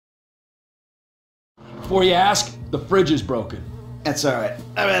before you ask, the fridge is broken. That's all right.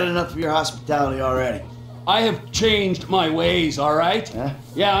 I've had enough of your hospitality already. I have changed my ways, all right? Huh?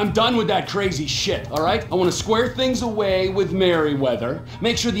 Yeah, I'm done with that crazy shit, all right? I want to square things away with Merriweather,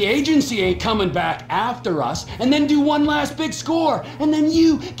 make sure the agency ain't coming back after us, and then do one last big score. And then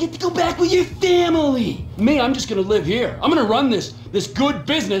you get to go back with your family. Me, I'm just gonna live here. I'm gonna run this good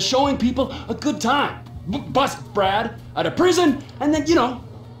business showing people a good time. Bust Brad out of prison, and then, you know,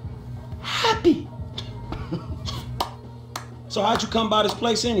 happy. So how'd you come by this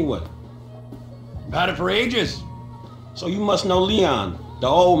place anyway? I've had it for ages. So you must know Leon, the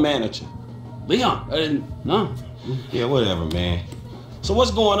old manager. Leon? I didn't know. Yeah, whatever, man. So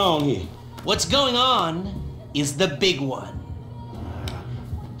what's going on here? What's going on is the big one.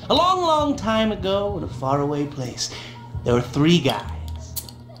 A long, long time ago in a faraway place, there were 3 guys.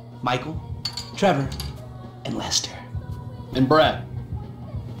 Michael, Trevor, and Lester. And Brad.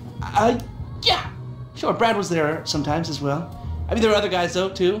 Yeah. Sure, Brad was there sometimes as well. I mean, there were other guys though,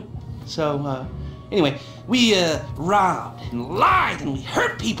 too. So, anyway, we robbed and lied and we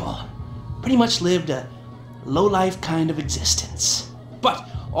hurt people. Pretty much lived a low-life kind of existence. But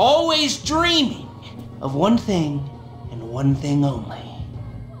always dreaming of one thing and one thing only.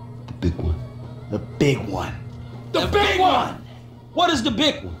 The big one. The big one. The big one! What is the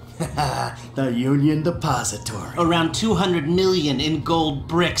big one? The Union Depository. Around 200 million in gold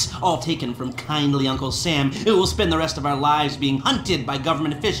bricks, all taken from kindly Uncle Sam, who will spend the rest of our lives being hunted by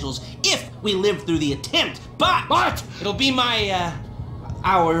government officials if we live through the attempt. But it'll be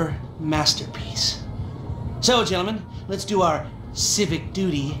our masterpiece. So, gentlemen, let's do our civic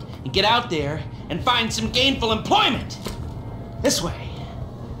duty and get out there and find some gainful employment. This way.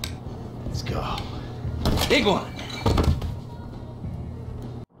 Let's go. Big one.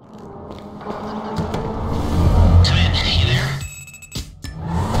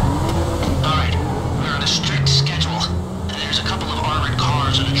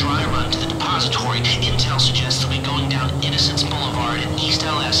 Intel suggests they'll be going down Innocence Boulevard in East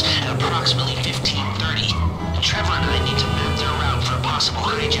LS at approximately 15:30. Trevor and I need to map their route for a possible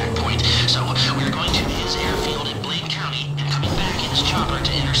hijack point, so we're going to his airfield in Blaine County and coming back in his chopper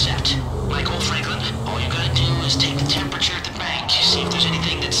to intercept. Michael, Franklin, all you gotta do is take the temperature at the bank, see if there's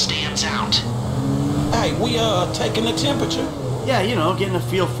anything that stands out. Hey, we taking the temperature. Yeah, you know, getting a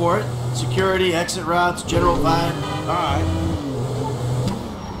feel for it. Security, exit routes, general vibe. All right.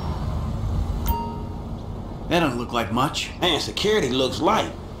 That doesn't look like much. Man, security looks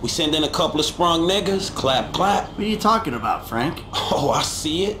light. We send in a couple of sprung niggas, clap, clap. What are you talking about, Frank? Oh, I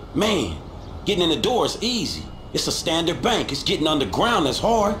see it. Man, getting in the door is easy. It's a standard bank. It's getting underground that's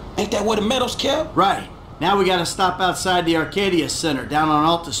hard. Ain't that where the metal's kept? Right. Now we gotta stop outside the Arcadia Center down on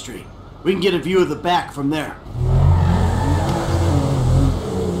Alta Street. We can get a view of the back from there.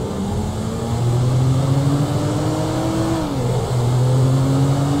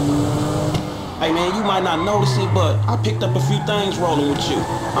 Hey man, you might not notice it, but I picked up a few things rolling with you.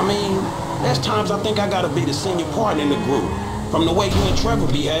 I mean, there's times I think I gotta be the senior partner in the group, from the way you and Trevor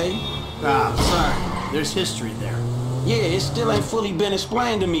behave. Ah, I'm sorry. There's history there. Yeah, it still ain't fully been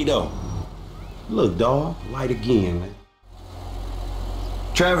explained to me though. Look, dawg, light again, man.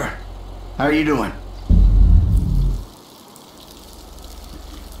 Trevor, how are you doing?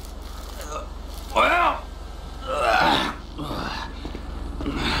 Well,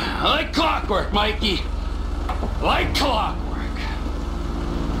 like clockwork, Mikey. Like clockwork.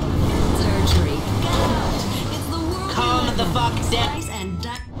 Surgery. Get out. It's the world. Calm the fuck down. Slice and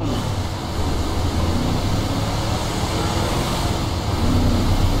die.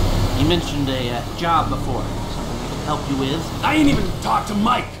 You mentioned a job before. Something we can help you with? I ain't even talked to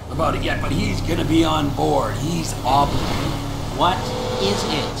Mike about it yet, but he's gonna be on board. He's obligated. What is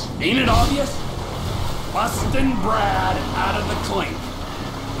it? Ain't it obvious? Bustin' Brad out of the clink.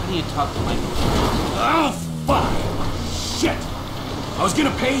 How do you talk to Michael? Oh, fuck! Shit! I was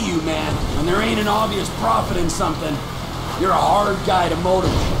gonna pay you, man, when there ain't an obvious profit in something. You're a hard guy to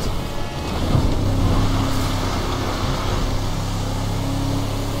motivate.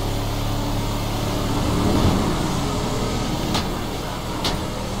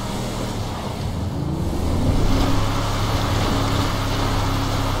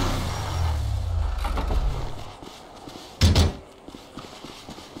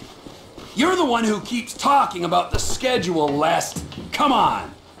 You're the one who keeps talking about the schedule, Lest. Come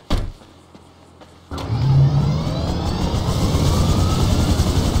on.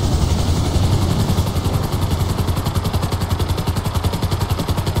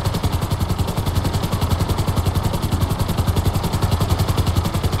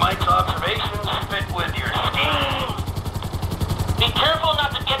 Mike's observations fit with your scheme. Be careful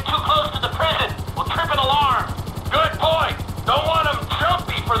not to get too close to the prison. We'll trip an alarm.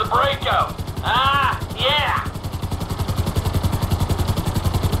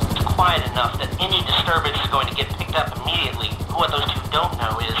 don't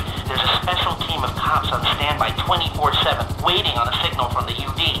know is there's a special team of cops on standby 24/7 waiting on a signal from the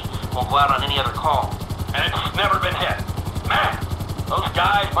UD. Won't go out on any other call. And it's never been hit. Man, those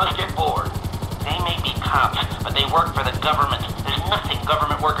guys must get bored. They may be cops, but they work for the government. There's nothing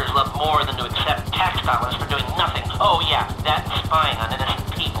government workers love more than to accept tax dollars for doing nothing. Oh yeah, that's spying on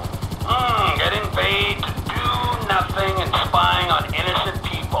innocent people. Getting paid to do nothing and spying on innocent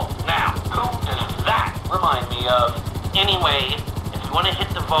people. Now, who does that remind me of? Anyway, if you want to hit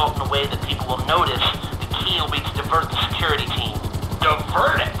the vault in a way that people will notice, the key will be to divert the security team.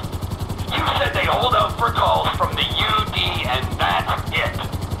 Divert it? You said they hold out for calls from the UD and that's it.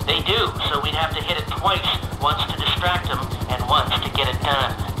 They do, so we'd have to hit it twice, once to distract them and once to get it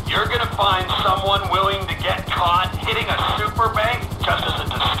done. You're gonna find someone willing to get caught hitting a super bank just as a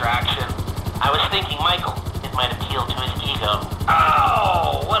distraction? I was thinking Michael. It might appeal to his ego.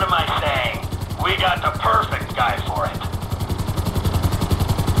 Oh, what am I saying? We got the perfect guy for it.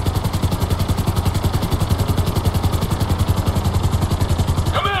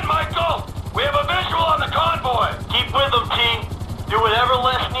 Come in, Michael! We have a visual on the convoy! Keep with them, T. Do whatever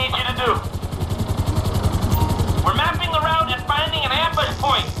Les needs you to do. We're mapping the route and finding an ambush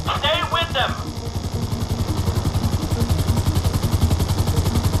point. Stay with them.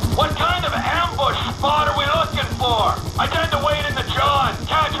 What kind of ambush spot are we looking for? I tend to wait in the jaw and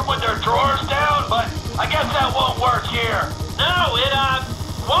catch them with their drawers down, but I guess that won't work here. No, it,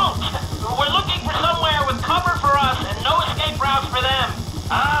 won't. We're looking for somewhere with cover for us and no escape routes for them.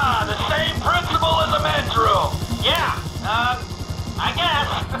 Ah, the same principle as a men's room. Yeah, I guess.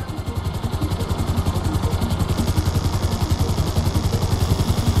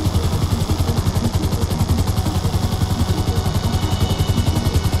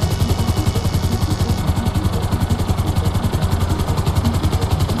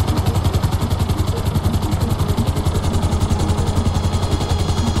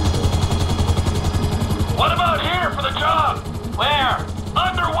 What about here for the job? Where?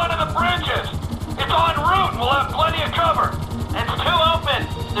 Under one of the bridges. It's en route and we'll have plenty of cover. It's too open.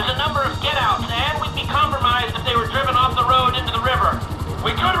 There's a number of get-outs, and we'd be compromised if they were driven off the road into the river.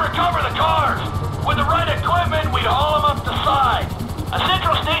 We could recover the cars. With the right equipment, we'd haul them up the side. A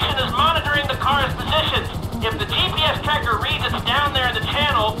central station is monitoring the car's positions. If the GPS tracker reads it's down there in the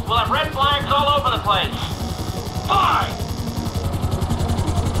channel, we'll have red flags all over the place. Fine.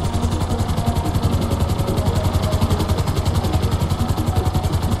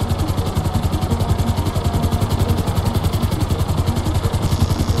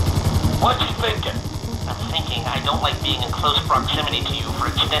 What you thinking? I'm thinking I don't like being in close proximity to you for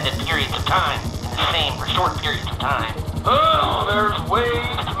extended periods of time, and the same for short periods of time. Oh, there's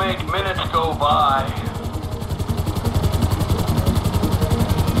ways to make minutes go by.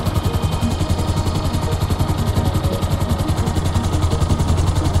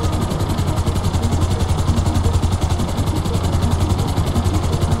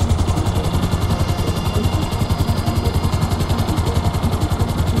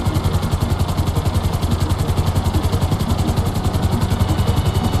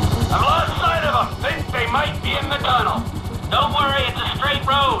 I've lost sight of them. Think they might be in the tunnel. Don't worry, it's a straight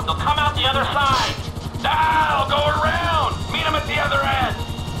road. They'll come out the other side. I'll go around. Meet them at the other end.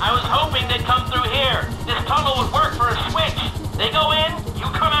 I was hoping they'd come through here. This tunnel would work for a switch. They go in,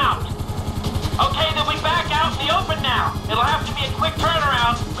 you come out. Okay, then we back out in the open now. It'll have to be a quick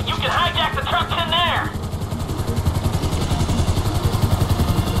turnaround, but you can hijack the trucks in there.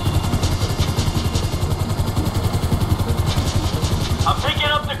 I'm picking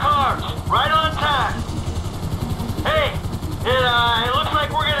up the cars. Right on time. Hey, it looks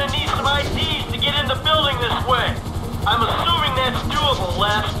like we're gonna need some IDs to get in the building this way. I'm assuming that's doable,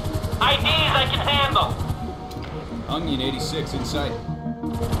 Les. IDs I can handle. Onion 86 in sight.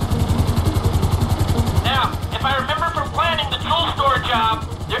 Now, if I remember from planning the tool store job,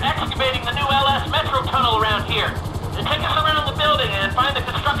 they're excavating the new LS Metro tunnel around here. They take us around the building and find the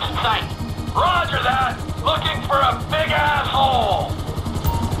construction site. Roger that. Looking for a big asshole.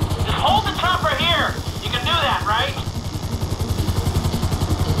 Just hold the chopper here. You can do that, right?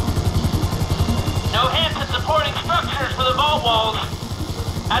 No hints at supporting structures for the vault walls.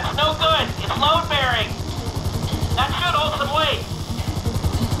 That's no good. It's load bearing. That should hold some weight.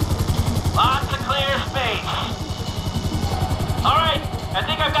 Lots of clear space. All right, I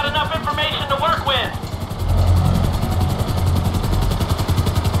think I've got enough information to work with.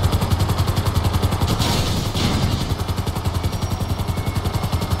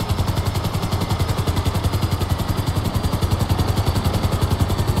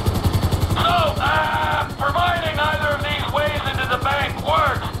 Providing either of these ways into the bank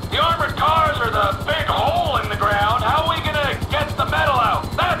works, the armored cars are the big hole in the ground. How are we gonna get the metal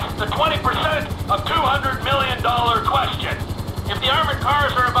 20% of $200 million question. If the armored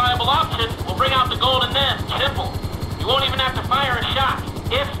cars are a viable option, we'll bring out the gold and then. Simple. You won't even have to fire a shot,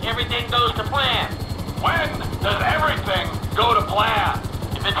 if everything goes to plan. When does everything go to plan?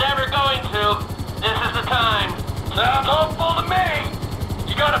 If it's ever going to, this is the time. Sounds hopeful to me.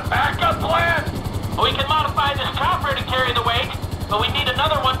 You got a backup plan? We can modify this chopper to carry the weight, but we need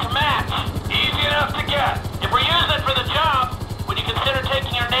another one to match. Easy enough to get. If we're using it for the job, would you consider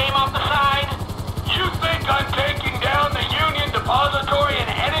taking your name off the side? You think I'm taking down the Union Depository in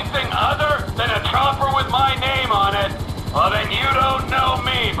anything other than a chopper with my name on it? Well, then you don't know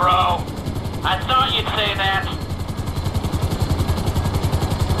me, bro. I thought you'd say that.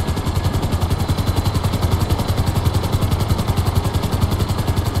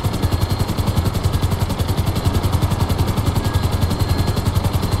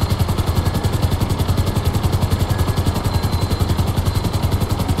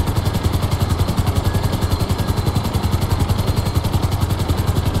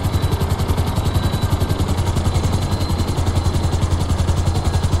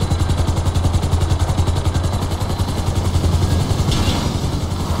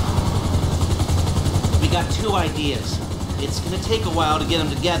 Two ideas. It's gonna take a while to get them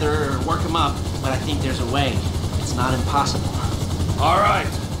together or work them up, but I think there's a way. It's not impossible. All right.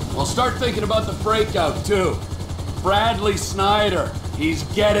 Well, start thinking about the breakout, too. Bradley Snyder. He's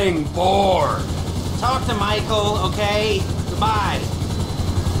getting bored. Talk to Michael, okay? Goodbye.